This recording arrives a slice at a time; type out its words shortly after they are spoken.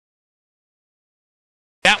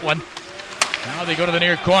that one. Now they go to the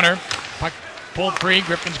near corner. Puck pulled free.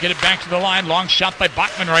 Griffins get it back to the line. Long shot by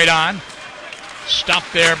Backman right on.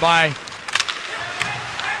 Stopped there by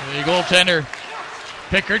the goaltender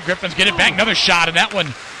Pickard. Griffins get it back. Another shot, and that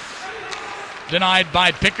one denied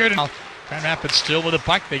by Pickard. Grand Rapids still with the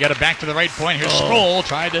puck. They got it back to the right point. Here's Sproul.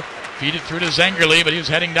 Tried to feed it through to Zengerle, but he was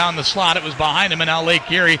heading down the slot. It was behind him, and now Lake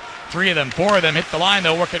Erie. 4 of them hit the line.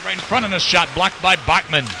 They'll work it right in front of the shot blocked by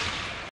Backman.